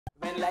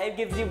When life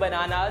gives you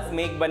bananas,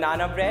 make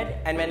banana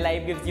bread, and when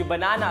life gives you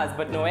bananas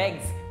but no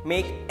eggs,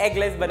 make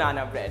eggless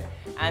banana bread.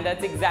 And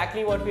that's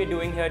exactly what we're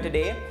doing here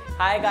today.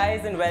 Hi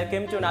guys and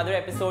welcome to another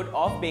episode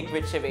of Bake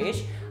with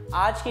Shivesh.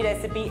 आज की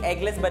recipe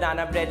eggless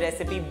बनाना bread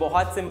recipe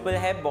बहुत simple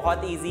है,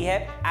 बहुत easy है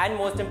and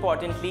most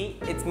importantly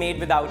it's made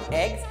without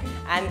eggs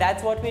and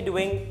that's what we're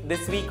doing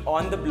this week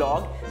on the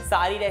blog.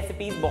 सारी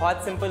recipes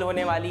बहुत simple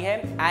होने वाली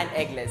है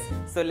and eggless.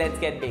 So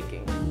let's get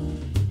baking.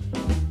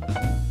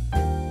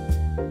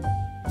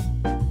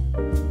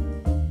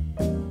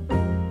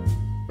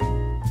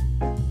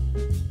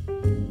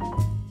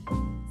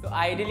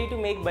 Ideally to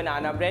make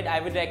banana bread,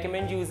 I would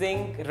recommend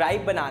using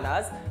ripe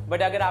bananas.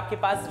 But अगर आपके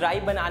पास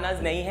ripe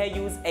bananas नहीं है,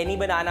 use any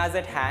bananas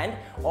at hand.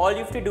 All you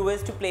have to do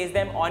is to place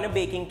them on a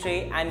baking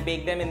tray and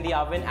bake them in the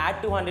oven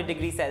at 200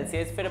 degrees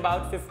Celsius for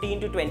about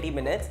 15 to 20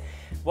 minutes.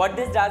 What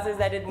this does is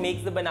that it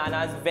makes the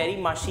bananas very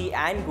mushy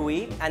and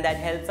gooey and that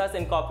helps us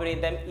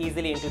incorporate them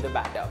easily into the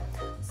batter.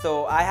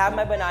 So I have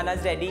my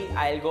bananas ready.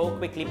 I'll go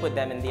quickly put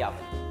them in the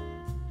oven.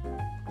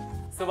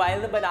 So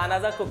while the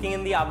bananas are cooking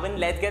in the oven,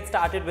 let's get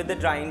started with the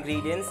dry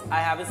ingredients.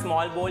 I have a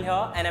small bowl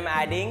here and I'm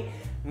adding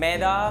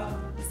maida,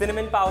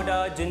 cinnamon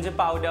powder, ginger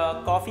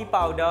powder, coffee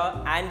powder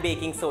and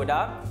baking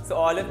soda. So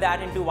all of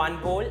that into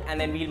one bowl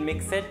and then we'll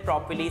mix it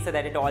properly so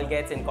that it all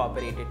gets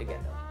incorporated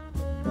together.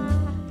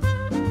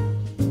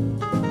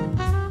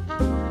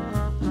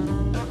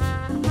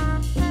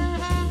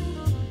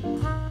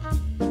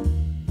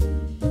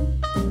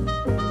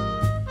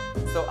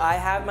 So I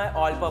have my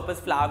all-purpose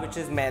flour which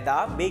is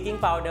maida, baking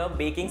powder,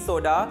 baking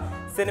soda,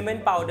 cinnamon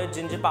powder,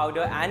 ginger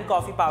powder and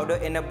coffee powder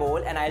in a bowl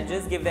and I'll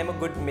just give them a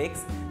good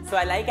mix. So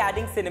I like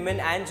adding cinnamon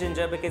and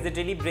ginger because it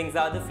really brings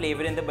out the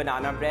flavor in the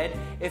banana bread.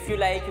 If you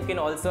like, you can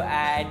also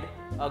add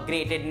a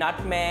grated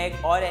nutmeg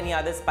or any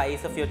other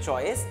spice of your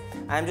choice.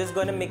 I'm just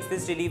going to mix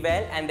this really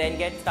well and then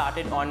get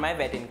started on my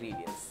wet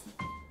ingredients.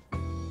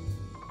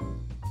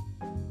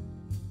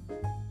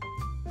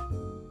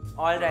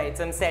 Alright,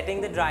 so I'm setting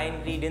the dry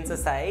ingredients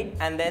aside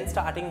and then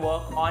starting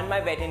work on my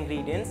wet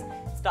ingredients,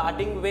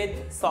 starting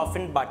with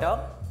softened butter.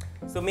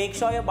 So make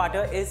sure your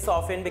butter is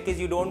softened because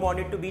you don't want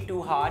it to be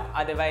too hard,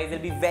 otherwise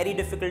it'll be very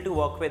difficult to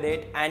work with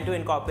it and to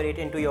incorporate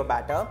into your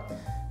batter.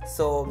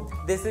 So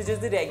this is just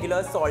the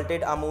regular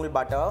salted Amul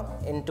butter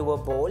into a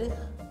bowl.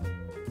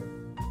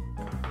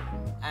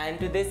 And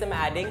to this I'm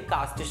adding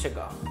caster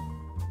sugar.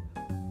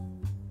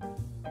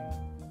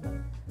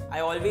 I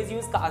always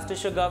use caster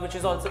sugar, which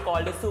is also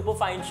called a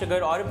superfine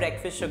sugar or a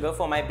breakfast sugar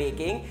for my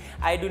baking.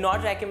 I do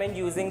not recommend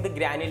using the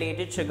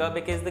granulated sugar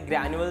because the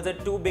granules are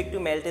too big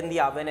to melt in the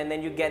oven and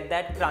then you get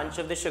that crunch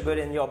of the sugar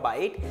in your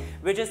bite,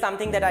 which is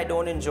something that I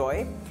don't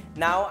enjoy.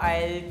 Now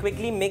I'll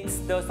quickly mix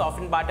the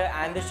softened butter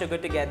and the sugar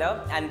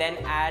together and then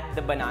add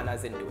the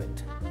bananas into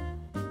it.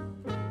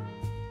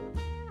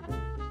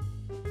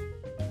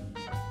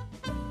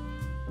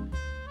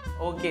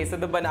 Okay, so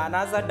the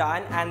bananas are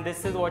done and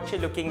this is what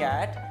you're looking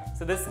at.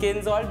 So the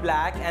skin's all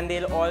black and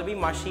they'll all be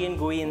mushy and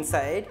gooey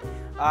inside.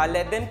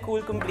 Let them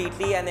cool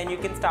completely and then you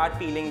can start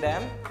peeling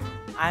them.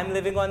 I'm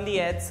living on the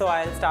edge, so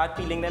I'll start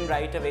peeling them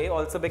right away,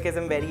 also because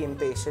I'm very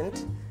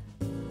impatient.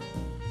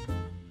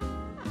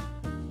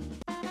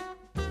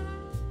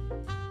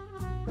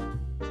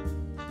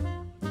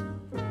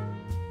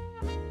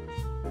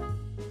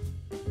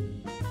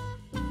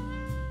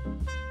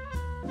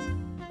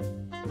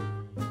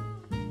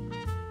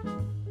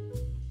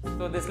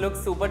 So this looks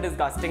super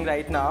disgusting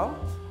right now.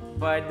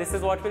 But this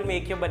is what will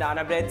make your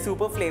banana bread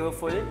super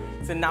flavorful.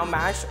 So now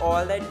mash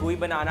all that gooey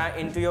banana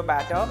into your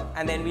batter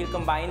and then we'll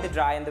combine the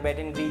dry and the wet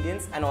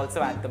ingredients and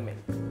also add the milk.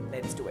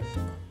 Let's do it.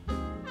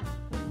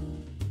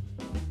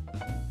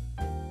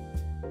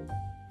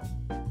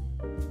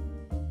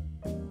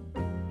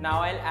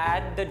 Now I'll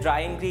add the dry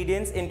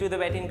ingredients into the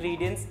wet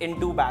ingredients in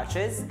 2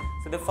 batches.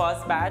 So the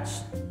first batch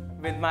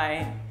with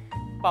my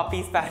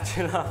puppy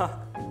spatula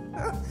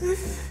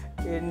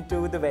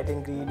into the wet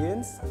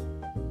ingredients.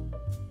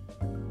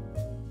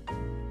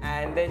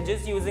 And then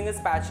just using a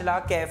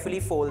spatula, carefully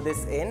fold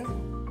this in.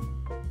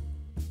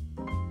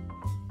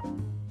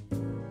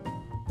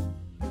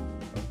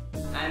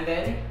 And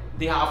then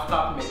the half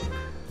cup milk.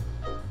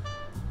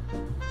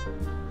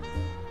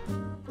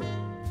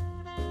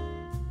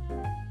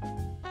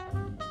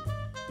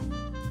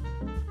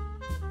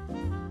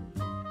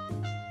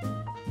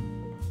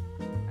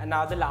 And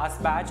now the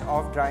last batch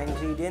of dry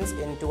ingredients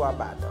into our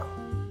batter.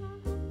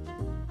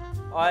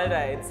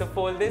 Alright, so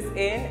fold this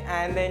in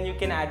and then you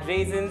can add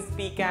raisins,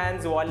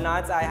 pecans,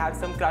 walnuts. I have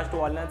some crushed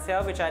walnuts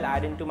here which I'll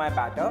add into my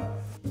batter.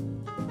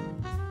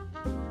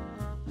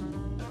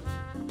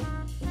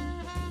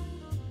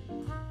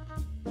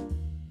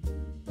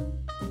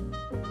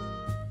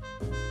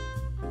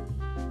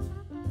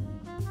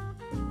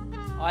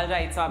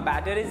 Alright, so our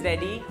batter is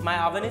ready. My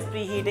oven is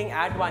preheating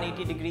at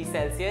 180 degrees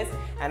Celsius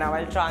and now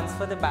I'll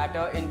transfer the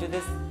batter into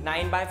this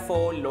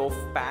 9x4 loaf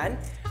pan.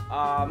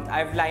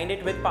 I've lined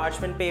it with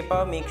parchment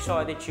paper. Make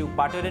sure that you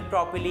butter it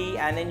properly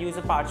and then use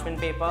a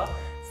parchment paper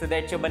so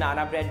that your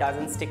banana bread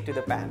doesn't stick to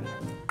the pan.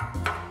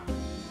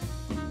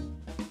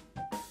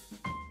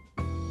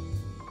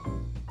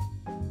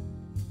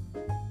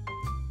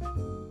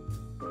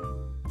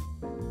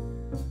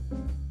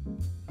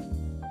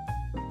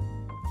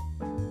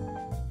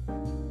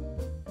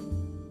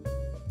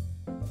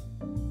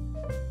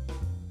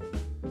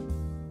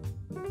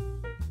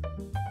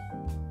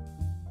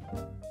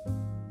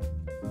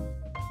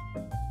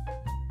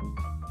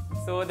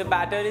 So the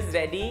batter is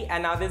ready,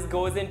 and now this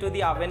goes into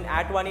the oven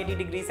at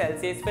 180 degrees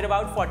Celsius for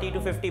about 40 to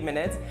 50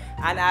 minutes.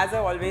 And as I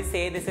always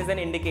say, this is an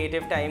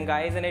indicative time,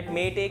 guys, and it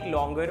may take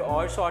longer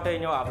or shorter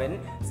in your oven,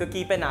 so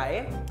keep an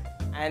eye.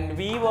 And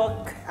we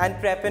work and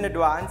prep in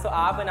advance, so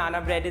our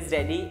banana bread is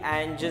ready,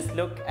 and just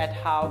look at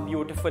how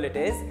beautiful it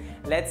is.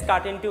 Let's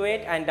cut into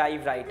it and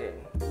dive right in.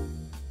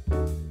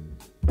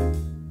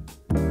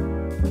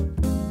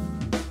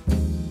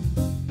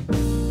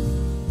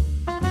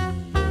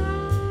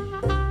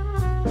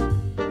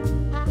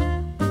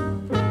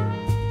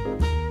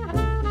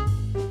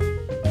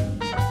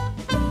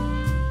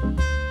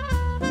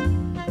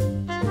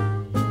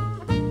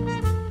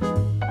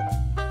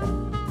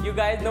 You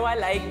guys know I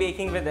like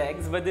baking with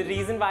eggs, but the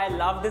reason why I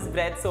love this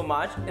bread so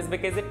much is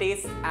because it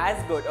tastes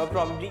as good or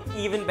probably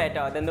even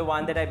better than the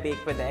one that I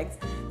bake with eggs.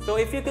 So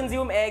if you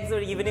consume eggs, or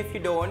even if you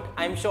don't,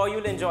 I'm sure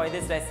you'll enjoy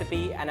this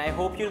recipe, and I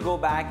hope you'll go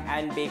back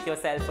and bake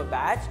yourself a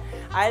batch.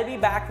 I'll be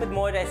back with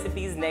more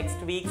recipes next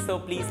week, so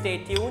please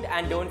stay tuned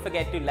and don't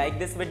forget to like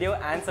this video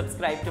and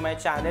subscribe to my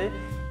channel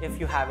if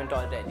you haven't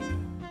already.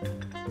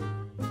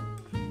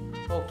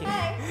 Okay.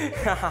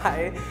 Hi.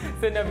 Hi.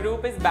 So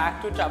Navroop is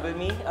back to trouble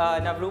me.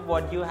 Navroop,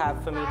 what do you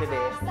have for me today?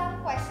 I have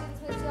some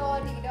questions which your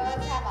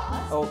readers have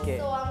asked. Okay.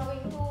 So I'm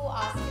going to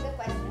ask you the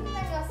questions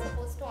and you're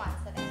supposed to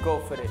answer them. Go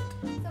for it.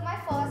 So my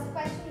first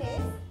question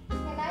is,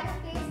 can I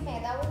replace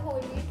maida with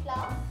whole wheat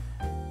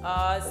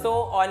flour? So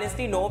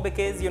honestly no,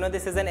 because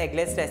this is an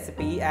eggless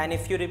recipe, and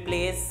if you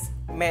replace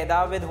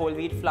maida with whole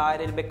wheat flour,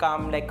 it'll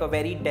become like a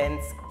very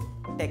dense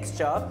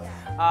texture.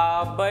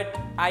 But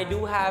I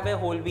do have a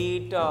whole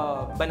wheat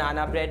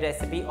banana bread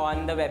recipe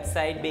on the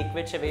website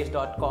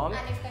bakewithshivesh.com.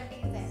 And it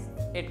contains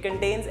eggs. It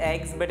contains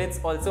eggs, but it's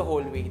also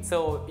whole wheat,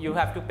 so you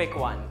have to pick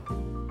one.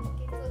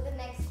 Okay, so the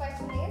next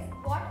question is,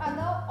 what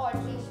other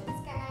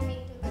alterations can I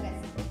make to the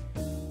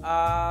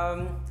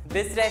recipe?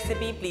 This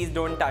recipe, please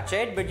don't touch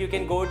it, but you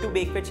can go to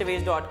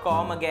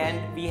bakewithshivesh.com.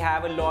 Again, we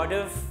have a lot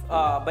of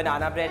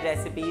banana bread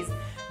recipes.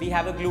 We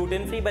have a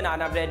gluten-free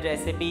banana bread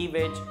recipe,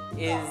 which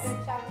is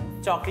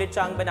chocolate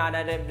chunk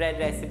banana bread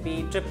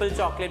recipe, triple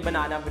chocolate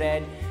banana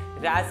bread,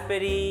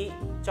 raspberry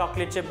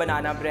chocolate chip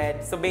banana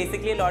bread. So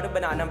basically a lot of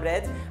banana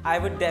breads. I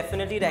would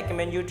definitely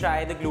recommend you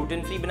try the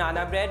gluten-free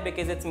banana bread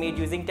because it's made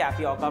using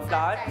tapioca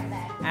flour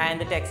and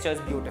the texture is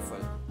beautiful.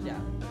 Yeah.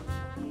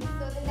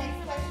 So the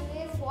next question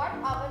is, what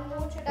oven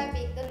mode should I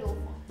bake the loaf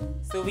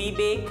on? So we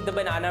bake the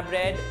banana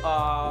bread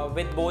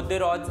with both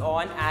the rods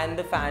on and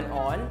the fan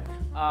on.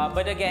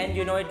 But again,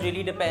 it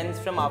really depends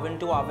from oven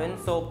to oven.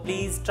 So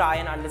please try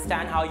and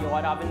understand how your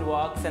oven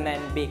works and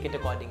then bake it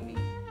accordingly.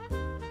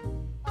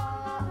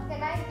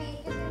 Can I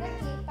bake it in a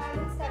cake pan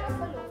instead of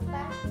a loaf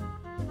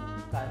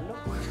pan?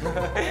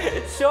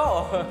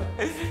 Sure.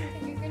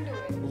 You can do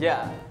it.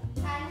 Yeah.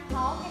 And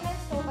how can I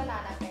store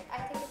banana bread? I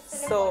think it's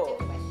an So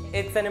important question.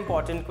 it's an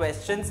important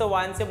question. So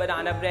once your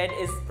banana bread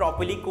is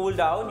properly cooled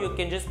down, you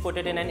can just put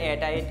it in an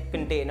airtight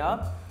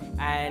container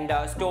and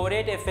store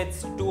it. If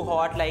it's too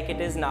hot like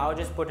it is now,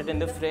 just put it in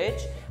the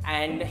fridge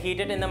and heat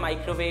it in the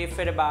microwave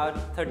for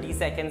about 30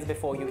 seconds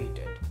before you eat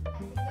it. I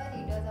think your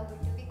readers are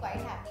going to be quite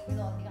happy with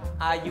all the answers.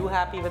 Are you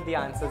happy with the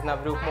answers,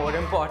 Navroop, more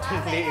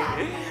importantly?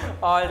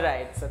 I'm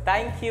Alright, so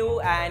thank you,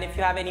 and if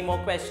you have any more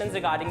questions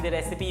regarding the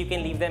recipe, you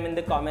can leave them in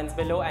the comments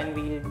below and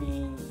we'll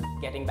be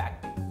getting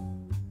back to you.